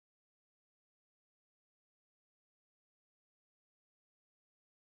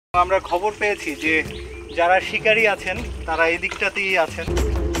আমরা খবর পেয়েছি যে যারা শিকারী আছেন তারা এই দিকটাতেই আছেন।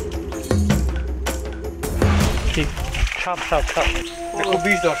 ঠিক, সাপ সাপ সাপ, খুব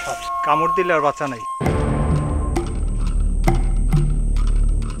বিষধর সাপ, কামড় দিলে আর বাঁচা নাই।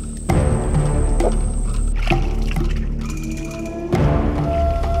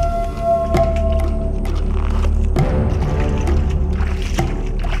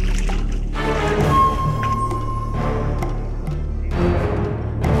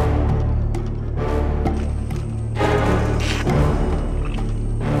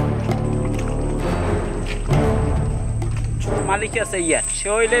 মালিক আছে ইয়ার সে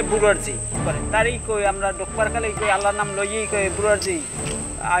হইলে বুড়ারজি তারই কই আমরা ডোকবার কালে কই আল্লাহর নাম লইয়েই কই বুড়ারজি।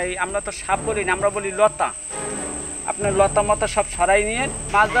 আমরা তো সাপ বলি না, আমরা বলি লতা। আপনার লতা মতা সব সরাই নিয়ে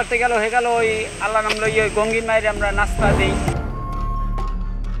মাছ ধরতে গেল হয়ে গেল ওই আল্লাহর নাম লইয়ে ওই গঙ্গির মায়ের আমরা নাস্তা দিই।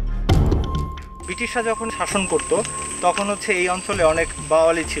 ব্রিটিশরা যখন শাসন করত তখন এই অঞ্চলে অনেক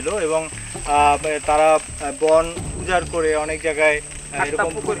বাওয়ালি ছিল এবং তারা বন উজাড় করে অনেক জায়গায় এরকম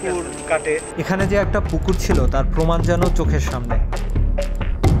পুকুর কাটে। এখানে যে একটা পুকুর ছিল তার প্রমাণ যেন চোখের সামনে।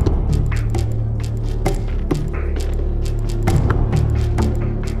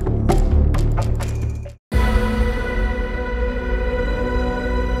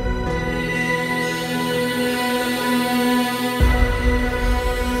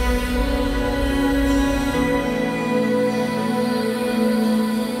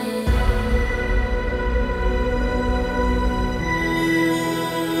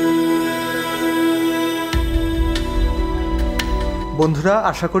 বন্ধুরা,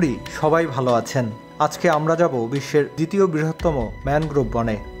 আশা করি সবাই ভালো আছেন। আজকে আমরা যাব বিশ্বের দ্বিতীয় বৃহত্তম ম্যানগ্রোভ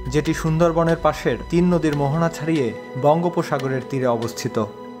বনে, যেটি সুন্দরবনের পাশের 3 নদীর মোহনা ছাড়িয়ে বঙ্গোপসাগরের তীরে অবস্থিত।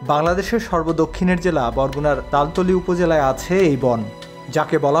 বাংলাদেশের সর্বদক্ষিণের জেলা বরগুনার তালতলী উপজেলায় আছে এই বন,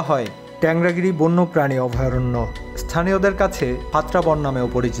 যাকে বলা হয় ট্যাংরাগিরি বন্যপ্রাণী অভয়ারণ্য। স্থানীয়দের কাছে হাতরা বন নামেও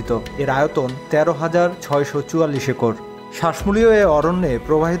পরিচিত। এর আয়তন 13,644 একর। শ্বাসমূলীয় এ অরণ্যে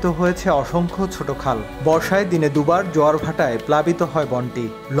প্রবাহিত হয়েছে অসংখ্য ছোট খাল। বর্ষায় দিনে দুবার জোয়ার ভাটায় প্লাবিত হয় বনটি।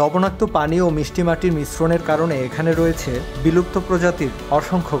 লবণাক্ত পানি ও মিষ্টি মাটির মিশ্রণের কারণে এখানে রয়েছে বিলুপ্ত প্রজাতির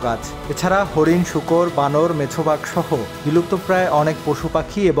অসংখ্য গাছ। এছাড়া হরিণ, শূকর, বানর, মেছোবাঘ সহ বিলুপ্তপ্রায় অনেক পশু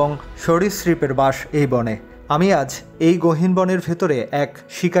পাখি এবং সরীসৃপের বাস এই বনে। আমি আজ এই গহীন বনের ভেতরে এক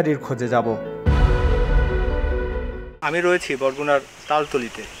শিকারীর খোঁজে যাব। আমি রয়েছি বরগুনার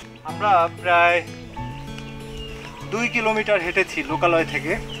তালতলীতে। আমরা প্রায় 2 কিলোমিটার হেঁটেছি লোকালয়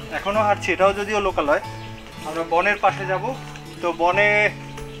থেকে, এখনও হাঁটছি, এটাও যদিও লোকালয়। আমরা বনের পাশে যাব। তো বনে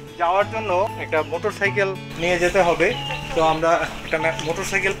যাওয়ার জন্য একটা মোটরসাইকেল নিয়ে যেতে হবে। তো আমরা একটা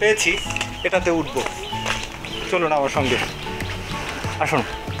মোটরসাইকেল পেয়েছি, এটাতে উঠব। চলুন আমার সঙ্গে, আসুন।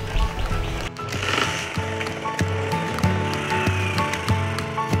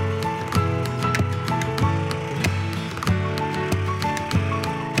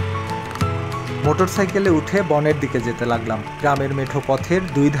 মোটরসাইকেলে উঠে বনের দিকে যেতে লাগলাম। গ্রামের মেঠো পথের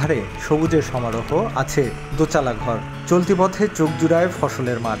 2 ধারে সবুজের সমারোহ, আছে দোচালা ঘর। চলতি পথে চোখ জুড়ায়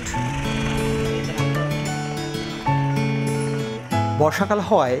ফসলের মাঠ। বর্ষাকাল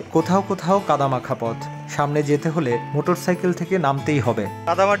হওয়ায় কোথাও কোথাও কাদামাখা পথ। সামনে যেতে হলে মোটরসাইকেল থেকে নামতেই হবে।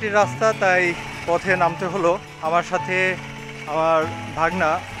 কাদামাটির রাস্তা, তাই পথে নামতে হলো। আমার সাথে আমার ভাগনা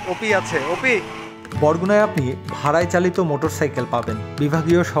অপি আছে। অপি, বরগুনায় আপনি ভাড়ায় চালিত মোটরসাইকেল পাবেন।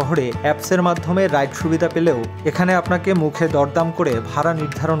 বিভাগীয় শহরে অ্যাপসের মাধ্যমে রাইড সুবিধা পেলেও এখানে আপনাকে মুখে দরদাম করে ভাড়া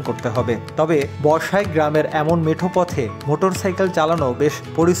নির্ধারণ করতে হবে। তবে বর্ষায় গ্রামের এমন মেঠো পথে মোটরসাইকেল চালানো বেশ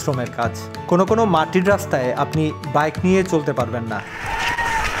পরিশ্রমের কাজ। কোনো কোনো মাটির রাস্তায় আপনি বাইক নিয়ে চলতে পারবেন না।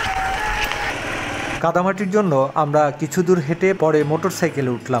 কাদামাটির জন্য আমরা কিছু দূর হেঁটে পরে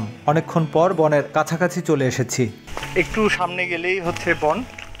মোটরসাইকেলে উঠলাম। অনেকক্ষণ পর বনের কাছাকাছি চলে এসেছি। একটু সামনে গেলেই বন।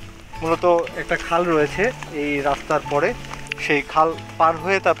 মূলত একটা খাল রয়েছে এই রাস্তার পরে, সেই খাল পার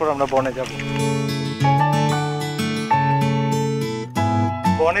হয়ে তারপর আমরা বনে যাব।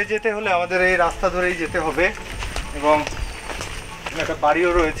 বনে যেতে হলে আমাদের এই রাস্তা ধরেই যেতে হবে এবং একটা বাড়িও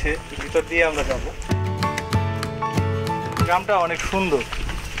রয়েছে, ভিতর দিয়ে আমরা যাব। গ্রামটা অনেক সুন্দর।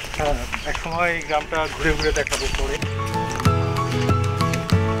 একসময় এই গ্রামটা ঘুরে ঘুরে দেখাবো পরে।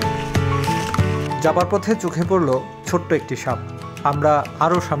 যাবার পথে চোখে পড়ল ছোট্ট একটি সাপ। আমরা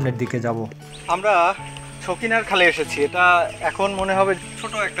আরও সামনের দিকে যাব। আমরা ছকিনার খালে এসেছি। এটা এখন মনে হবে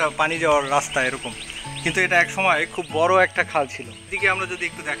ছোট একটা পানি যাওয়ার রাস্তা এরকম, কিন্তু এটা এক সময় খুব বড় একটা খাল ছিল। এদিকে আমরা যদি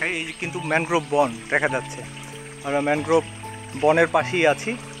একটু দেখাই, এই কিন্তু ম্যানগ্রোভ বন দেখা যাচ্ছে। আমরা ম্যানগ্রোভ বনের পাশেই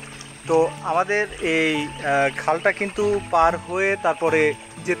আছি। তো আমাদের এই খালটা কিন্তু পার হয়ে তারপরে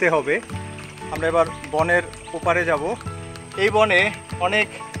যেতে হবে। আমরা এবার বনের ওপারে যাব। এই বনে অনেক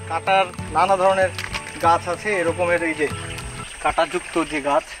কাটার নানা ধরনের গাছ আছে। এরকমের এই যে কাঁটাযুক্ত যে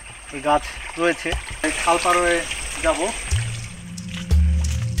গাছ, এই গাছ রয়েছে। খাল পার হয়ে যাব।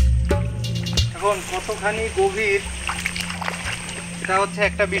 এখন কতখানি গভীর এটা হচ্ছে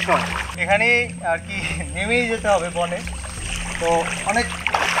একটা বিষয়। এখানে আর কি নেমেই যেতে হবে বনে, তো অনেক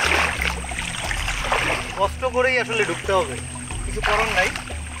কষ্ট করেই আসলে ঢুকতে হবে, কিছু করার নাই।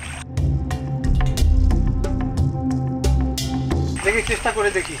 দেখি চেষ্টা করে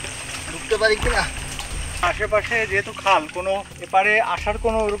দেখি ঢুকতে পারি কিনা। আশেপাশে যেহেতু খাল, কোনো এপারে আসার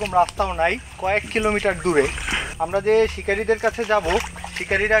কোনো ওরকম রাস্তাও নাই, কয়েক কিলোমিটার দূরে। আমরা যে শিকারীদের কাছে যাব,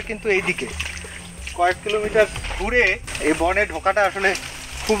 শিকারীরা কিন্তু এই দিকে কয়েক কিলোমিটার দূরে। এই বনে ঢোকাটা আসলে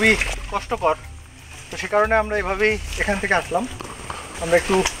খুবই কষ্টকর, তো সে কারণে আমরা এভাবেই এখান থেকে আসলাম। আমরা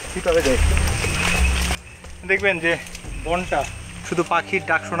একটু ভিতরে যাই। দেখবেন যে বনটা শুধু পাখির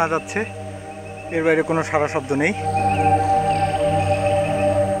ডাক শোনা যাচ্ছে, এর বাইরে কোনো সারা শব্দ নেই।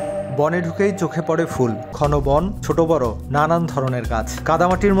 বনে ঢুকেই চোখে পড়ে ফুল, ঘন বন, ছোট বড় নানান ধরনের গাছ,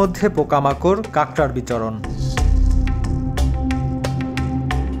 কাদামাটির মধ্যে পোকামাকড়, কাকড়ার বিচরণ।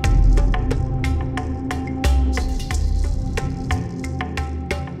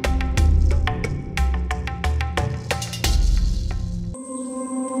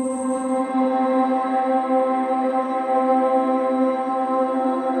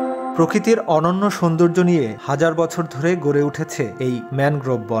 প্রকৃতির অনন্য সৌন্দর্য নিয়ে হাজার বছর ধরে গড়ে উঠেছে এই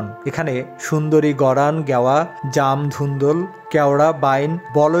ম্যানগ্রোভ বন। এখানে সুন্দরী গরান, গেওয়া, জাম, ধুন্দল, কেওড়া, বাইন,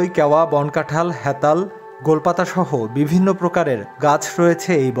 বলই, কেওয়া, বনকাঁঠাল, হেতাল, গোলপাতা সহ বিভিন্ন প্রকারের গাছ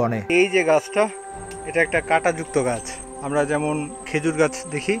রয়েছে এই বনে। এই যে গাছটা, এটা একটা কাঁটাযুক্ত গাছ। আমরা যেমন খেজুর গাছ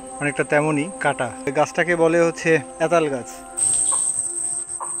দেখি অনেকটা তেমনই কাঁটা। গাছটাকে বলে হচ্ছে এতাল গাছ।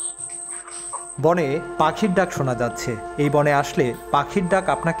 বনে পাখির ডাক শোনা যাচ্ছে। এই বনে আসলে পাখির ডাক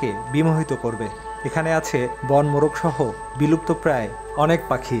আপনাকে বিমোহিত করবে। এখানে আছে বন মোরগ সহ বিলুপ্ত প্রায় অনেক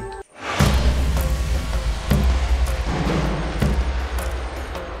পাখি।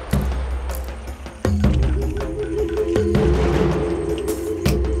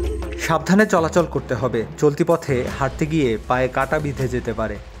 সাবধানে চলাচল করতে হবে। চলতি পথে হাঁটতে গিয়ে পায়ে কাঁটা বিঁধে যেতে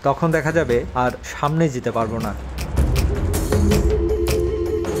পারে, তখন দেখা যাবে আর সামনে যেতে পারবো না।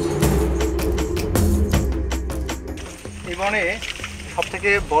 বনে সব থেকে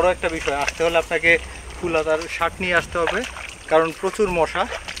বড় একটা বিষয়, আসতে হলে আপনাকে ফুল হাতার শার্ট নিয়ে আসতে হবে, কারণ প্রচুর মশা।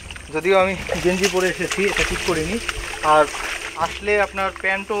 যদিও আমি গেঞ্জি পরে এসেছি, এটা ঠিক করিনি। আর আসলে আপনার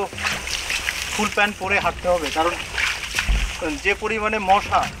প্যান্টও ফুল প্যান্ট পরে হাঁটতে হবে, কারণ যে পরিমাণে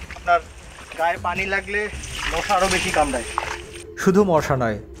মশা, আপনার গায়ে পানি লাগলে মশা আরও বেশি কামড়ায়। শুধু মশা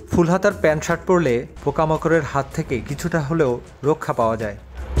নয়, ফুল হাতার প্যান্ট শার্ট পরলে পোকামাকড়ের হাত থেকে কিছুটা হলেও রক্ষা পাওয়া যায়।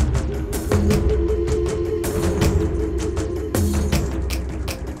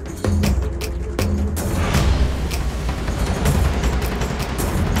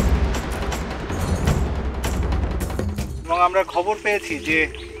 এবং আমরা খবর পেয়েছি যে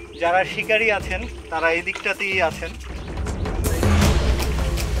যারা শিকারী আছেন তারা এই দিকটাতেই আছেন।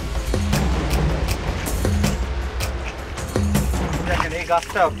 দেখেন এই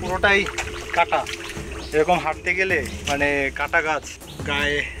গাছটা পুরোটাই কাটা, এরকম হাঁটতে গেলে মানে কাটা গাছ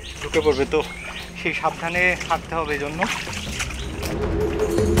গায়ে ঢুকে পড়বে, তো সেই সাবধানে হাঁটতে হবে। এই জন্য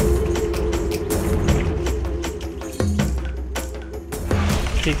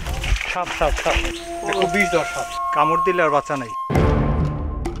ঠিক সাপ সাপ সাপ খুব বিষধর সাপ, কামড় দিলে আর বাঁচা নাই।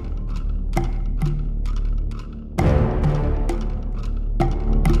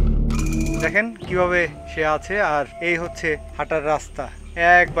 দেখেন কিভাবে সে আছে। আর এই হচ্ছে হাঁটার রাস্তা,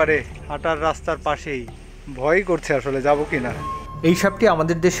 একবারে হাঁটার রাস্তার পাশেই। ভয় করছে আসলে যাব কিনা। এই সাপটি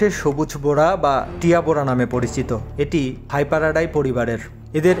আমাদের দেশে সবুজ বোরা বা টিয়া বোরা নামে পরিচিত। এটি ভাইপারাডাই পরিবারের।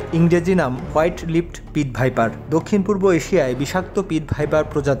 এদের ইংরেজি নাম হোয়াইট লিপড পিট ভাইপার। দক্ষিণ পূর্ব এশিয়ায় বিষাক্ত পিট ভাইপার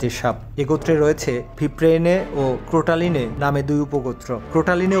প্রজাতির সাপ। এ গোত্রে রয়েছে ভিপ্রেনে ও ক্রোটালিনে নামে দুই উপগোত্র।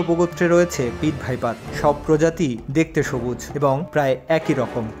 ক্রোটালিনে উপগোত্রে রয়েছে পিট ভাইপার। সব প্রজাতি দেখতে সবুজ এবং প্রায় একই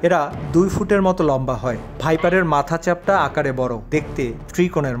রকম। এরা 2 ফুটের মতো লম্বা হয়। ভাইপারের মাথা চ্যাপ্টা আকারে বড়, দেখতে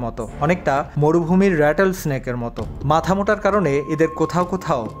ত্রিকোণের মতো, অনেকটা মরুভূমির র্যাটল স্নেকের মতো। মাথা মোটার কারণে এদের কোথাও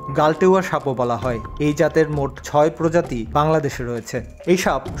কোথাও গালটেউয়া সাপও বলা হয়। এই জাতের মোট 6 প্রজাতি বাংলাদেশে রয়েছে। এই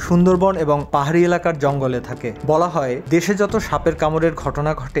সাপ সুন্দরবন এবং পাহাড়ি এলাকার জঙ্গলে থাকে। বলা হয় দেশে যত সাপের কামড়ের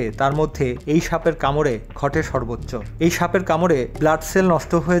ঘটনা ঘটে তার মধ্যে এই সাপের কামড়ে ঘটে সর্বোচ্চ। এই সাপের কামড়ে ব্লাড সেল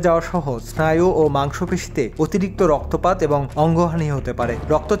নষ্ট হয়ে যাওয়া সহ স্নায়ু ও মাংসপেশিতে অতিরিক্ত রক্তপাত এবং অঙ্গহানি হতে পারে।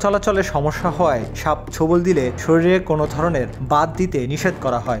 রক্ত চলাচলে সমস্যা হওয়ায় সাপ ছোবল দিলে শরীরে কোনো ধরনের বাদ দিতে নিষেধ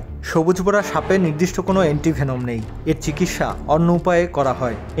করা হয়। সবুজ বোরা সাপের নির্দিষ্ট কোনো অ্যান্টিভেনম নেই। এর চিকিৎসা অন্য উপায়ে করা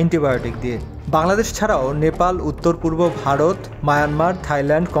হয়, অ্যান্টিবায়োটিক দিয়ে। বাংলাদেশ ছাড়াও নেপাল, উত্তর পূর্ব Bharat, Myanmar,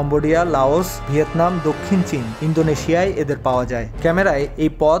 Thailand, Cambodia, Laos, Vietnam, দক্ষিণ চীন, ইন্দোনেশিয়ায় এদের পাওয়া যায়। ক্যামেরায়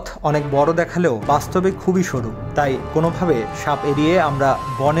এই পথ অনেক বড় দেখালেও বাস্তবে খুবই সরু, তাই কোনোভাবে সাপ এড়িয়ে আমরা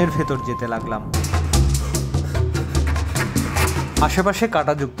বনের ভেতর যেতে লাগলাম। আশেপাশে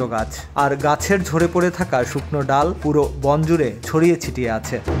কাঁটাযুক্ত গাছ আর গাছের ঝরে পড়ে থাকা শুকনো ডাল পুরো বন জুড়ে ছড়িয়ে ছিটিয়ে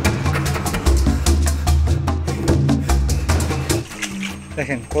আছে।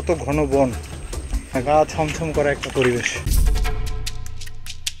 দেখেন কত ঘন বন, গা ছমছম করা একটা পরিবেশ।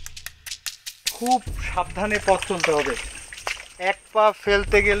 খুব সাবধানে পথ চলতে হবে, এক পা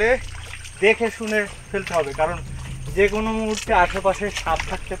ফেলতে গেলে দেখে শুনে ফেলতে হবে, কারণ যে কোনো মুহূর্তে আশেপাশে সাপ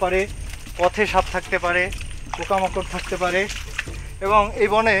থাকতে পারে, পথে সাপ থাকতে পারে, পোকামাকড় থাকতে পারে। এবং এই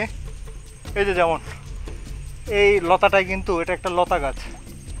বনে এই যে যেমন এই লতাটাই কিন্তু এটা একটা লতা গাছ,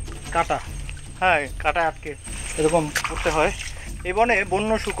 কাঁটা, হ্যাঁ কাঁটা আটকে এরকম করতে হয়। এই বনে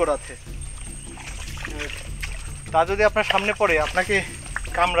বন্য শূকর আছে, তা যদি আপনার সামনে পড়ে আপনাকে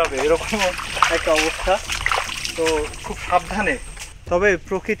কামড়াবে, এরকম একটা অবস্থা। তো খুব সাবধানে। তবে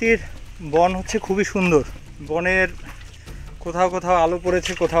প্রকৃতির বন হচ্ছে খুবই সুন্দর, বনের কোথাও কোথাও আলো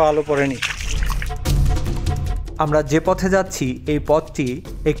পড়েছে, কোথাও আলো পড়েনি। আমরা যে পথে যাচ্ছি এই পথটি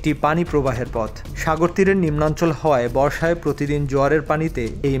একটি পানি প্রবাহের পথ। সাগর তীরের নিম্নাঞ্চল হওয়ায় বর্ষায় প্রতিদিন জোয়ারের পানিতে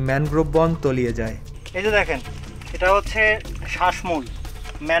এই ম্যানগ্রোভ বন তলিয়ে যায়। এই যে দেখেন, এটা হচ্ছে শ্বাসমূল,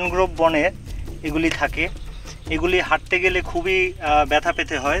 ম্যানগ্রোভ বনে এগুলি থাকে। এগুলি হাঁটতে গেলে খুবই ব্যথা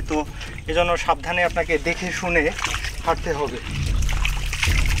পেতে হয়, তো এজন্য সাবধানে আপনাকে দেখে শুনে হাঁটতে হবে।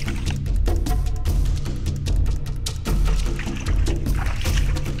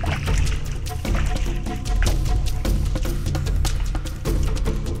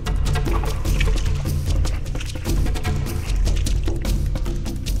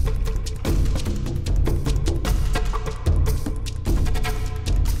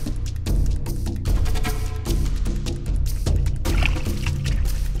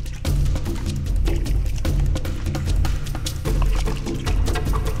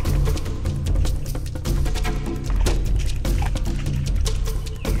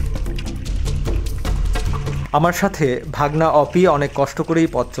 আমার সাথে ভাগনা অপি অনেক কষ্ট করেই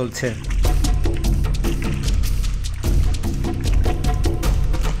পথ চলছে।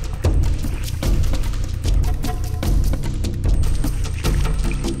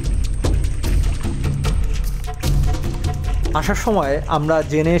 আসার সময় আমরা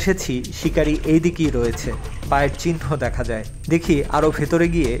জেনে এসেছি শিকারি এই দিকেই রয়েছে, পায়ের চিহ্ন দেখা যায়। দেখি আরো ভেতরে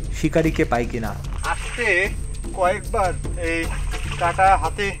গিয়ে শিকারিকে পাই কিনা। আসতে কয়েকবার এই কাটা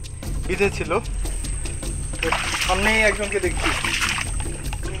হাতে বিঁধেছিল, সামনেই একজনকে দেখছি,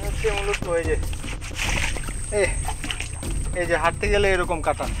 হচ্ছে মূলত এই যে হাঁটতে গেলে এরকম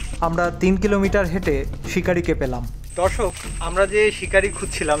কাটা। আমরা 3 কিলোমিটার হেঁটে শিকারিকে পেলাম। দর্শক, আমরা যে শিকারি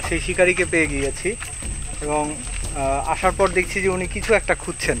খুঁজছিলাম সেই শিকারিকে পেয়ে গিয়েছি, এবং আসার পর দেখছি যে উনি কিছু একটা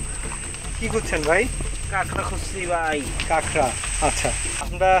খুঁজছেন। কি খুঁজছেন ভাই? কাঁকড়া খুঁজছি ভাই। কাঁকড়া, আচ্ছা।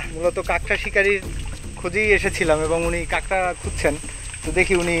 আমরা মূলত কাঁকড়া শিকারির খোঁজেই এসেছিলাম এবং উনি কাঁকড়া খুঁজছেন। তো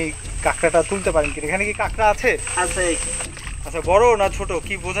দেখি উনি কাঁকড়াটা তুলতে পারেন কিনা। এখানে কি কাঁকড়া আছে? আছে। আচ্ছা, বড় না ছোট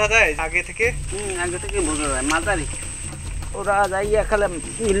কি বোঝা যায় আগে থেকে? আগে থেকে বোঝা যায়, মাঝারি। ওরা যাইয়া খেলে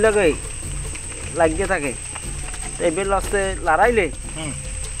মিললে লাগিয়ে থাকে, এই বেল আস্তে লড়াইলে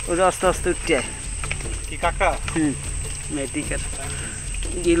ওরা আস্তে আস্তে উঠছে। কি কাঁকড়া? মেডিকেল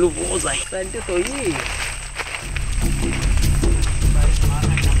গেলু বোঝাই তৈরি।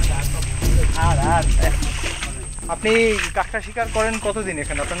 আপনি কাঁকড়া শিকার করেন কতদিন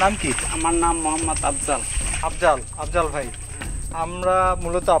এখানে? আপনার নাম কি? আমার নাম মোহাম্মদ আফজাল। আফজাল ভাই, আমরা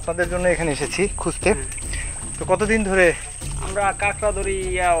মূলত আপনাদের জন্য এখানে এসেছি খুঁজতে। তো কতদিন ধরে? আমরা কাঁকড়া ধরি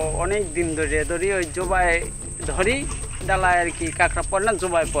অনেক দিন ধরি, ওই জোবায় ধরি, ডালায় আর কি কাঁকড়া পড়ে না,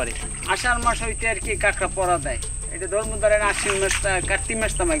 জোবায় পড়ে। আষাঢ় মাস হইতে আর কি কাঁকড়া পড়া দেয়। এটা ধর্ম ধরেন আশ্বিন মাসটা, কার্তিক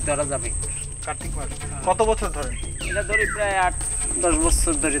মাসটা মাইক ধরা যাবে। কার্তিক মাস। কত বছর ধরেন? এটা ধরি প্রায় 8-10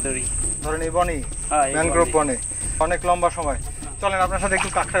 বছর ধরে ধরি। ধরেন এই বনেই, হ্যাঁ, ম্যানগ্রোভ বনে অনেক লম্বা সময়। চলেন আপনার সাথে একটু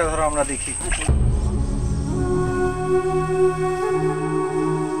কাঁকড়া ধরো আমরা দেখি।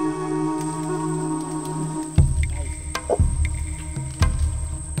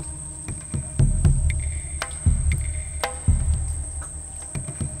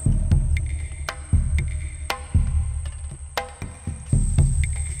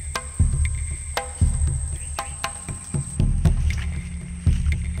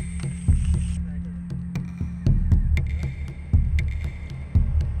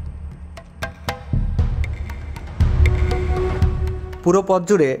 পুরো পথ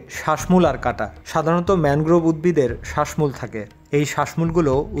জুড়ে শ্বাসমূল আর কাটা। সাধারণত ম্যানগ্রোভ উদ্ভিদের শ্বাসমূল থাকে। এই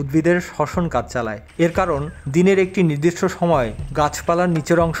শ্বাসমূলগুলো উদ্ভিদের শ্বসন কাজ চালায়। এর কারণ দিনের একটি নির্দিষ্ট সময় গাছপালার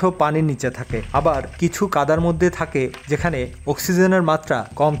নিচের অংশ পানির নিচে থাকে, আবার কিছু কাদার মধ্যে থাকে যেখানে অক্সিজেনের মাত্রা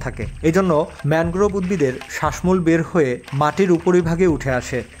কম থাকে। এজন্য ম্যানগ্রোভ উদ্ভিদের শ্বাসমূল বের হয়ে মাটির উপরিভাগে উঠে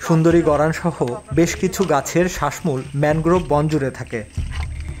আসে। সুন্দরী গড়ান সহ বেশ কিছু গাছের শ্বাসমূল ম্যানগ্রোভ বন জুড়ে থাকে।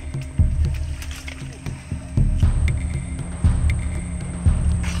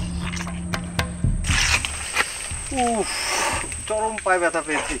 উফ, চরম পায়ে ব্যথা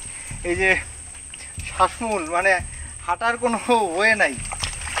পেয়েছি। এই যে শ্বাসমূল, মানে হাঁটার কোনো ওয়ে নাই,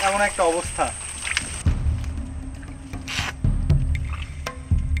 এমন একটা অবস্থা।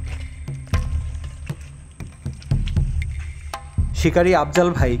 শিকারী আফজাল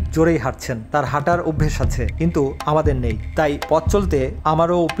ভাই জোরেই হাঁটছেন, তার হাঁটার অভ্যেস আছে, কিন্তু আমাদের নেই, তাই পথ চলতে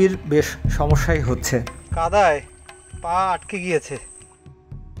আমারও অপির বেশ সমস্যাই হচ্ছে। কাদায় পা আটকে গিয়েছে,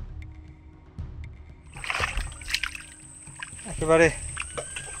 একেবারে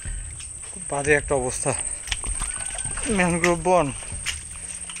খুব বাজে একটা অবস্থা। ম্যানগ্রোভ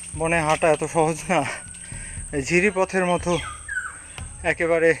বনে হাঁটা এত সহজ না। এই ঝিরি পথের মতো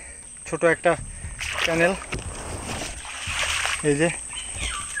একেবারে ছোট একটা চ্যানেল, এই যে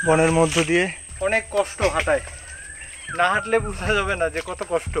বনের মধ্য দিয়ে অনেক কষ্ট হাঁটায়, না হাঁটলে বোঝা যাবে না যে কত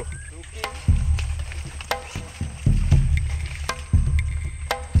কষ্ট।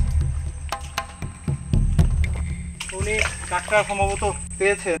 উনি কাঁকড়া সম্ভবত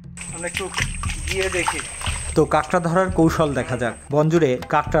পেয়েছেন, আমরা একটু গিয়ে দেখি। তো কাঁকড়া ধরার কৌশল দেখা যাক। বনজুড়ে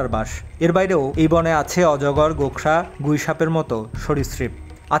কাঁকড়ার বাস, এর বাইরেও এই বনে আছে অজগর, গোখরা, গুইসাপের মতো সরীসৃপ,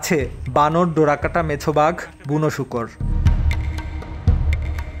 আছে বানর, ডোরাকাটা, মেছোবাঘ, বুনো শূকর।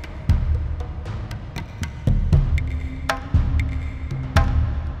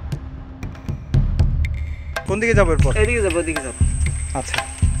 কোন দিকে যাবো এরপর? এদিকে যাবো, এদিকে যাবো। আচ্ছা,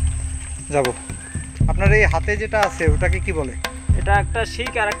 যাব। আপনার এই হাতে যেটা আছে ওটাকে কি বলে? এটা একটা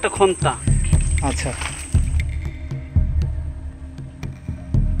শিক আর একটা খন্তা। আচ্ছা,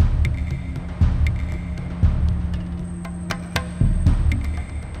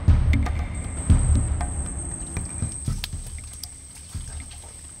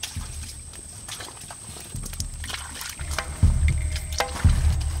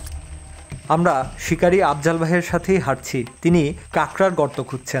 আমরা শিকারী আফজাল ভাইয়ের সাথেই হাঁটছি, তিনি কাঁকড়ার গর্ত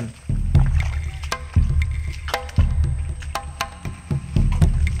খুঁজছেন।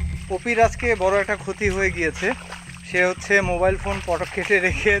 পপির আজকে বড় একটা ক্ষতি হয়ে গিয়েছে। সে হচ্ছে মোবাইল ফোন পকেটে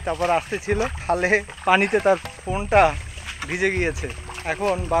রেখে তারপর আসতেছিল, খালে পানিতে তার ফোনটা ভিজে গিয়েছে।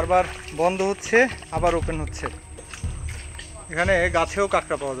 এখন বারবার বন্ধ হচ্ছে, আবার ওপেন হচ্ছে। এখানে গাছেও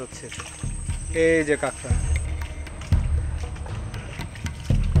কাঁকড়া পাওয়া যাচ্ছে, এই যে কাঁকড়া।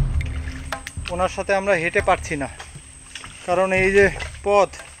 ওনার সাথে আমরা হেঁটে পারছি না, কারণ এই যে পথ,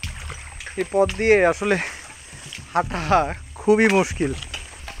 এই পথ দিয়ে আসলে হাঁটা খুবই মুশকিল।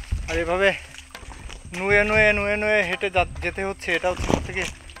 আর এভাবে নুয়ে নুয়ে নুয়ে নুয়ে হেঁটে যেতে হচ্ছে, এটা হচ্ছে সবথেকে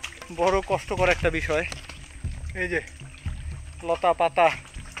বড় কষ্টকর একটা বিষয়। এই যে লতা পাতা,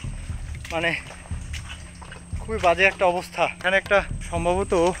 মানে খুবই বাজে একটা অবস্থা। এখানে একটা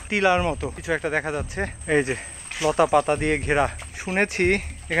সম্ভবত টিলার মতো কিছু একটা দেখা যাচ্ছে, এই যে লতা পাতা দিয়ে ঘেরা। শুনেছি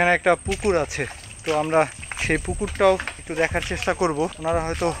এখানে একটা পুকুর আছে, তো আমরা সেই পুকুরটাও একটু দেখার চেষ্টা করব। ওনারা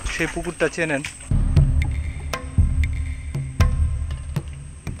হয়তো সেই পুকুরটা চেনেন।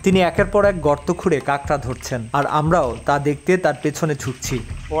 তিনি একের পর এক গর্ত খুঁড়ে কাঁকড়া ধরছেন, আর আমরাও তা দেখতে তার পেছনে ছুটছি।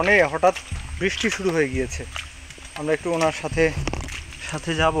 বনে হঠাৎ বৃষ্টি শুরু হয়ে গিয়েছে, আমরা একটু ওনার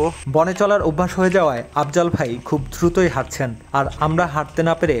সাথে যাব। বনে চলার অভ্যাস হয়ে যাওয়ায় আফজাল ভাই খুব দ্রুতই হাঁটছেন, আর আমরা হাঁটতে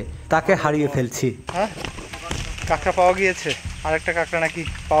না পেরে তাকে হারিয়ে ফেলছি। হ্যাঁ, কাঁকড়া পাওয়া গিয়েছে, আর একটা কাঁকড়া নাকি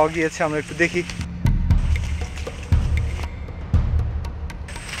পাওয়া গিয়েছে, আমরা একটু দেখি।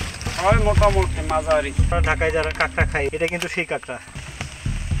 মোটামুটি মাঝারি। আমরা ঢাকায় যারা কাঁকড়া খাই, এটা কিন্তু সেই কাঁকড়া।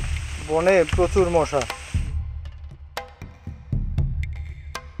 বনে প্রচুর মশা।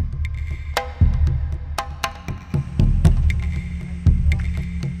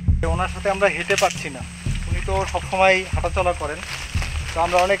 ওনার সাথে আমরা হেঁটে পাচ্ছি না, উনি তো সবসময় হাঁটাচলা করেন, তো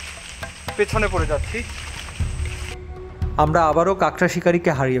আমরা অনেক পেছনে পড়ে যাচ্ছি। আমরা আবারও কাঁকড়া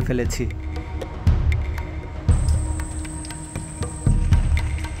শিকারীকে হারিয়ে ফেলেছি।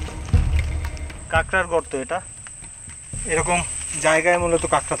 কাঁকড়ার গর্ত এটা, এরকম জায়গায় মূলত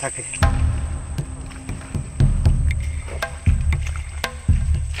কাঁকড়া থাকে।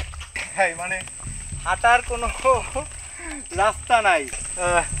 হ্যাঁ, মানে হাঁটার কোনো রাস্তা নাই,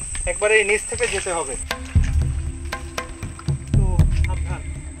 একবারে নিচ থেকে যেতে হবে। তো সাবধান।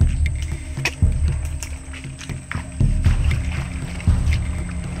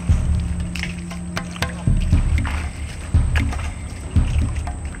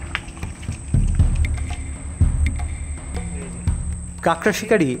 কাঁকড়া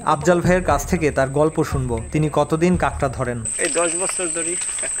শিকারী আফজাল ভাইয়ের কাছ থেকে তার গল্প শুনবো, তিনি কতদিন কাঁকড়া ধরেন। এই 10 বছর ধরে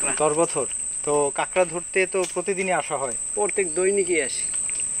কাঁকড়া। 10 বছর? তো কাঁকড়া ধরতে তো প্রতিদিনই আসা হয়? প্রত্যেক দৈনিকই আসি।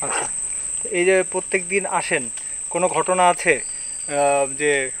 আচ্ছা, এই যে প্রত্যেক দিন আসেন, কোনো ঘটনা আছে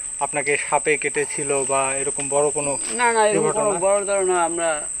যে আপনাকে সাপে কেটেছিল বা এরকম বড় কোনো? না না, এরকম কোনো বড় ধরনের আমরা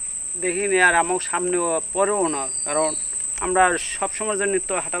দেখিনি, আর আমার সামনেও পরেও না, কারণ আমরা সবসময়ের জন্য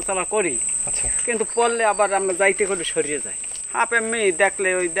তো হাঁটাচলা করি। আচ্ছা, কিন্তু পড়লে আবার আমরা যাইতে করে সরিয়ে যাই। সাপ এমনি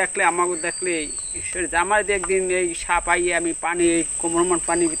দেখলে আমাকে দেখলে সরে যায়। আমার একদিন এই সাপ আইয়ে আমি পানি এই কোমরমান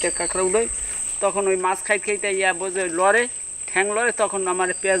পানির ভিতরে কাঁকড়া উড়োই, তখন ওই মাছ খাইতে বোঝে লড়ে, ঠ্যাং লড়ে, তখন আমার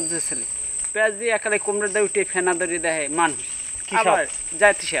পেঁয়াজ দিয়েছিল, পেঁয়াজ দিয়ে একালে কোমরে দিয়ে উঠে ফেনা ধরে দেয় মানুষ, আবার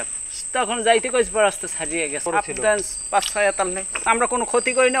যাইতে সাপ, তখন যাইতে কইস পর আস্তে ছাড়িয়ে গেছে। 5-6 এতাল নেই, আমরা কোনো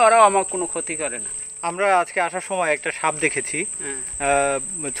ক্ষতি করি না, ওরাও আমার কোনো ক্ষতি করে না। আমরা আজকে আসার সময় একটা সাপ দেখেছি,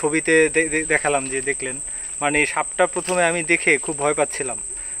 ছবিতে দেখালাম যে দেখলেন, মানে সাপটা প্রথমে আমি দেখে খুব ভয় পাচ্ছিলাম,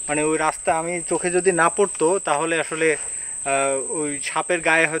 মানে ওই রাস্তা আমি চোখে যদি না পড়তো তাহলে আসলে ওই সাপের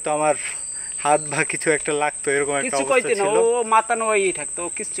গায়ে হয়তো আমার হাত বা কিছু একটা লাগতো, এরকম একটা কিছু অবস্থা কইতে না, ছিল। ও মাতানো ওই থাকতো,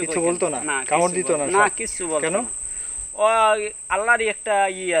 কিছু বলতো না, না কামড় দিত না, না কিছু বলতো কেন? না। ও আল্লাহরই একটা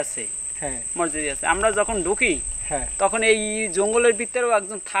আছে, হ্যাঁ মসজিদ আছে। আমরা যখন ঢুকি হ্যাঁ, তখন এই জঙ্গলের ভিতরেও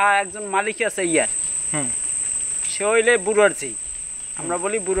একজন মালিক আছে সে হইলে বুড়ারজি, আমরা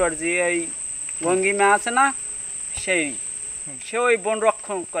বলি বুড়ারজি, এই গঙ্গিমা আছে না, সেই সে ওই বন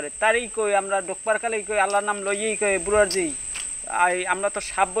রক্ষণ করে। তারই কই আমরা ডোকবার কালে কই আল্লাহর নাম লইয়েই কই বুড়ারজি, আমরা তো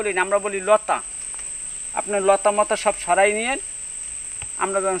সাপ বলি না, আমরা বলি লতা। আপনার লতা মতা সব সরাই নিয়ে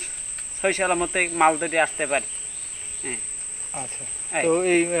আমরা যেন সই সালামতে মাল ধরে আসতে পারি। হ্যাঁ আচ্ছা, তো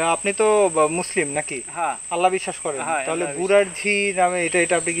এই আপনি তো মুসলিম নাকি? হ্যাঁ, আল্লাহ বিশ্বাস করেন, হ্যাঁ, তাহলে আল্লাহ বুড়ারঝি নামে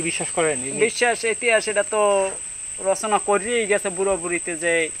এটা আপনি কি বিশ্বাস করেন? বিশ্বাস ইতিহাস এটা তো রচনা করিয়েই গেছে বুড়ো বুড়িতে,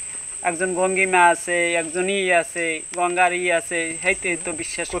 যে একজন গঙ্গিমা আছে, একজন আছে, গঙ্গার আছে, সেইতে তো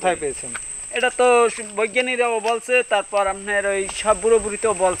বিশ্বাস। কোথায় পেয়েছেন এটা? তো বৈজ্ঞানিকরাও বলছে, তারপর আপনার ওই সব বুড়ো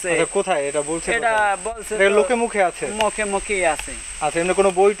বুড়িতেও বলছে। কোথায় এটা বলছে? এটা বলছে লোকে মুখে আছে, মুখে আছে। আচ্ছা, এমনি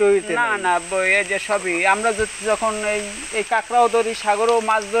কোনো বই টই? না বই, এই যে সবই আমরা যখন এই কাঁকড়াও ধরি, সাগরেও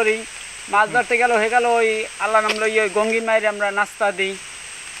মাছ ধরি, মাছ ধরতে গেল হয়ে গেল ওই আল্লাহ নাম লই ওই গঙ্গি মায়ের আমরা নাস্তা দিই।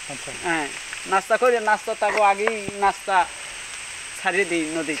 আচ্ছা, হ্যাঁ, নাস্তা করে নাস্তা তাকে আগেই নাস্তা ছাড়িয়ে দিই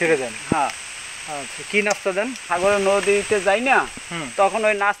নদী, ছেড়ে দেন? হ্যাঁ। আচ্ছা, কি নাস্তা দেন? সাগরে নদীতে যাই না, তখন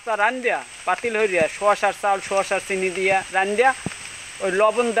ওই নাস্তা রান্ধিয়া পাতিল হইয়া শোয়াশার চাল শোয়াশার চিনি দিয়া রান্ধিয়া ওই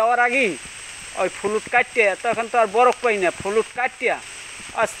লবণ দেওয়ার আগেই ওই ফুলুট কাটিয়ে, তখন তো আর বরফ পাই না, ফুলুট কাটিয়া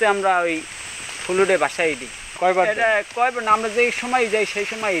আস্তে আমরা ওই ফুলুটে বাসাই দিই। কয়বার? এটা কয়বার না, আমরা যেই সময় যাই সেই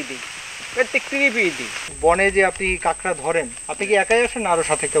সময়ই দিই, প্রত্যেক ট্রিপই দিই। বনে যে আপনি কাঁকড়া ধরেন, আপনি কি একাই আসেন না আরো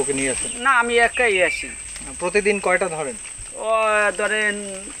সাথে কাউকে নিয়ে আসেন? না, আমি একাই আসি। প্রতিদিন কয়টা ধরেন? ও ধরেন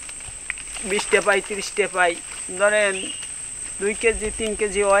 20টা পাই, 30টা পাই, ধরেন 2 কেজি 3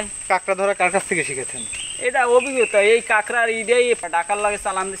 কেজি হয়। কাঁকড়া ধরা কার কাছ থেকে শিখেছেন? এটা অভিজ্ঞতা, এই কাঁকড়ার ইডেই ডাকার লাগে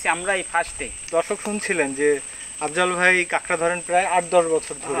চালান দিছি আমরা এই ফার্স্টে। দর্শক শুনছিলেন যে আফজাল ভাই কাঁকড়া ধরেন প্রায় 8-10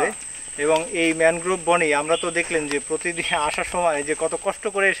 বছর ধরে, এবং এই ম্যানগ্রোভ বনে আমরা তো দেখলেন যে প্রতিদিন আসার সময় যে কত কষ্ট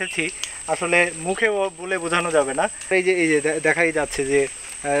করে এসেছি, আসলে মুখে বলে বোঝানো যাবে না। এই যে দেখাই যাচ্ছে যে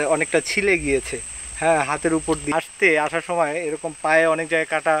অনেকটা ছিলে গিয়েছে, হ্যাঁ, হাতের উপর দিয়ে আসার সময় এরকম পায়ে অনেক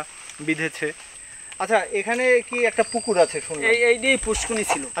জায়গায় কাটা বিঁধেছে। আচ্ছা, এখানে কি একটা পুকুর আছে শুনলাম? এই পুষ্কুনি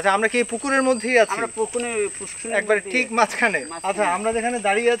ছিল। আচ্ছা, আমরা কি এই পুকুরের মধ্যেই আছি? আমরা পুষ্কুনি একবার ঠিক মাঝখানে। আচ্ছা, আমরা যেখানে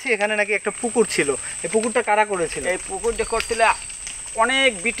দাঁড়িয়ে আছি এখানে নাকি একটা পুকুর ছিল, এই পুকুরটা কারা করেছিল? এই পুকুরটা করছিল অনেক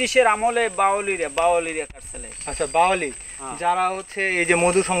ব্রিটিশের আমলে বাওয়ালিরা কাটছিল। আচ্ছা, বাওয়ালি যারা হচ্ছে এই যে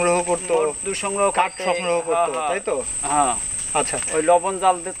মধু সংগ্রহ করতো, কাঠ সংগ্রহ করতো, তাই তো? হ্যাঁ। আচ্ছা, ওই লবণ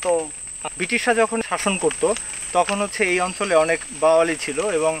জাল দিত। ব্রিটিশরা যখন শাসন করতো তখন হচ্ছে এই অঞ্চলে অনেক বাওয়ালি ছিল,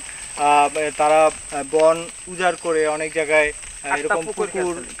 এবং তারা বন উজাড় করে অনেক জায়গায় এরকম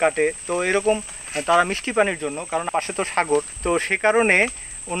পুকুর কাটে। তো এরকম তারা মিষ্টি পানির জন্য, কারণ পাশে তো সাগর, তো সে কারণে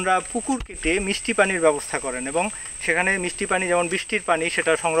ওনারা পুকুর কেটে মিষ্টি পানির ব্যবস্থা করেন, এবং সেখানে মিষ্টি পানি যেমন বৃষ্টির পানি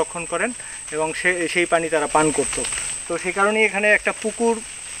সেটা সংরক্ষণ করেন, এবং সেই পানি তারা পান করত। তো সে কারণেই এখানে একটা পুকুর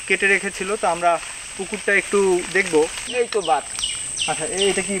কেটে রেখেছিল। তো আমরা পুকুরটা একটু দেখব। এই তো বাত। আচ্ছা,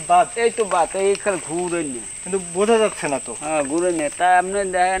 এটা কি বাঁধ? এই তো বাত, এইখানে ঘুরে নিয়ে, কিন্তু বোঝা যাচ্ছে না তো। হ্যাঁ, ঘুরে নিয়ে, তাই আপনি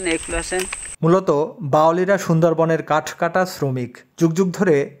দেখেন একটু আসেন। মূলত বাওয়ালিরা সুন্দরবনের কাঠ কাটা শ্রমিক। যুগ যুগ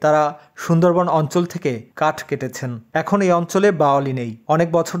ধরে তারা সুন্দরবন অঞ্চল থেকে কাঠ কেটেছেন। এখন এই অঞ্চলে বাওয়ালি নেই। অনেক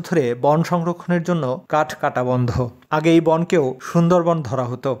বছর ধরে বন সংরক্ষণের জন্য কাঠ কাটা বন্ধ। আগে এই বনকেও সুন্দরবন ধরা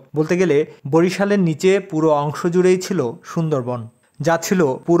হতো। বলতে গেলে বরিশালের নিচে পুরো অংশ জুড়েই ছিল সুন্দরবন, যা ছিল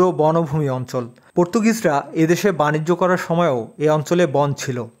পুরো বনভূমি অঞ্চল। পর্তুগিজরা এদেশে বাণিজ্য করার সময়ও এই অঞ্চলে বন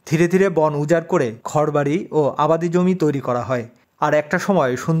ছিল। ধীরে ধীরে বন উজাড় করে ঘরবাড়ি ও আবাদি জমি তৈরি করা হয়। আর একটা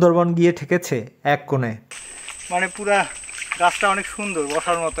সময় সুন্দরবন গিয়ে ঠেকেছে এক কোণে। মানে পুরা গাছটা অনেক সুন্দর,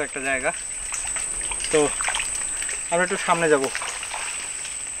 বসার মতো একটা জায়গা। তো আমরা একটু সামনে যাব।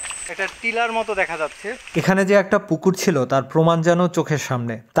 একটা টিলার মতো দেখা যাচ্ছে। এখানে যে একটা পুকুর ছিল তার প্রমাণ যেন চোখের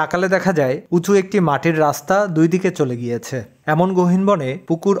সামনে। তাকালে দেখা যায় উঁচু একটি মাটির রাস্তা 2 দিকে চলে গিয়েছে। এমন গহীন বনে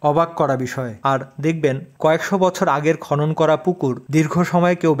পুকুর অবাক করা বিষয়। আর দেখবেন কয়েকশো বছর আগের খনন করা পুকুর দীর্ঘ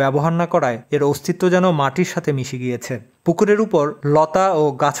সময় কেউ ব্যবহার না করায় এর অস্তিত্ব যেন মাটির সাথে মিশে গিয়েছে। পুকুরের উপর লতা ও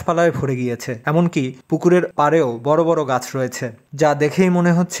গাছপালায় ভরে গিয়েছে, এমনকি পুকুরের পাড়েও বড় বড় গাছ রয়েছে, যা দেখেই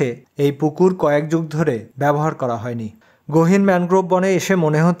মনে হচ্ছে এই পুকুর কয়েক যুগ ধরে ব্যবহার করা হয়নি। গহীন ম্যানগ্রোভ বনে এসে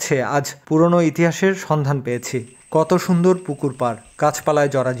মনে হচ্ছে আজ পুরনো ইতিহাসের সন্ধান পেয়েছি। কত সুন্দর পুকুর পাড়,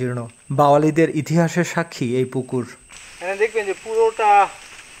 গাছপালায় জরাজীর্ণ, বাওয়ালিদের ইতিহাসের সাক্ষী এই পুকুর। এখানে দেখবেন যে পুরোটা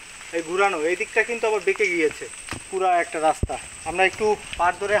এই ঘুরানো, এই দিকটা কিন্তু আবার বেঁকে গিয়েছে, পুরো একটা রাস্তা। আমরা একটু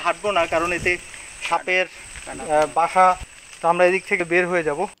পাড় ধরে হাঁটবো না, কারণ এতে সাপের বাসা, তো আমরা এদিক থেকে বের হয়ে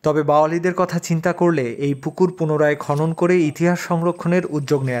যাব। তবে বাওয়ালিদের কথা চিন্তা করলে এই পুকুর পুনরায় খনন করে ইতিহাস সংরক্ষণের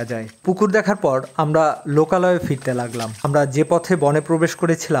উদ্যোগ নেওয়া যায়। পুকুর দেখার পর আমরা লোকালয়ে ফিরতে লাগলাম। আমরা যে পথে বনে প্রবেশ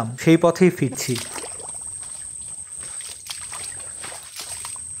করেছিলাম সেই পথেই ফিরছি।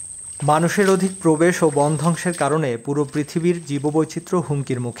 মানুষের অধিক প্রবেশ ও বন ধ্বংসের কারণে পুরো পৃথিবীর জীববৈচিত্র্য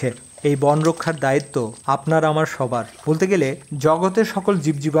হুমকির মুখে। এই বন রক্ষার দায়িত্ব আপনার আমার সবার। বলতে গেলে জগতের সকল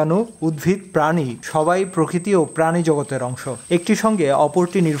জীবজীবাণু, উদ্ভিদ, প্রাণী সবাই প্রকৃতি ও প্রাণী জগতের অংশ। একটি সঙ্গে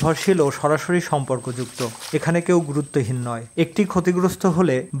অপরটি নির্ভরশীল ও সরাসরি সম্পর্কযুক্ত। এখানে কেউ গুরুত্বহীন নয়। একটি ক্ষতিগ্রস্ত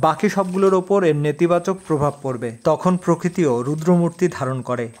হলে বাকি সবগুলোর ওপর এর নেতিবাচক প্রভাব পড়বে। তখন প্রকৃতিও রুদ্রমূর্তি ধারণ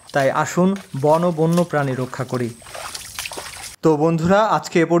করে। তাই আসুন বন ও বন্য প্রাণী রক্ষা করি। তো বন্ধুরা,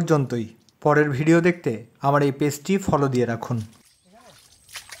 আজকে এ পর্যন্তই। পরের ভিডিও দেখতে আমার এই পেজটি ফলো দিয়ে রাখুন।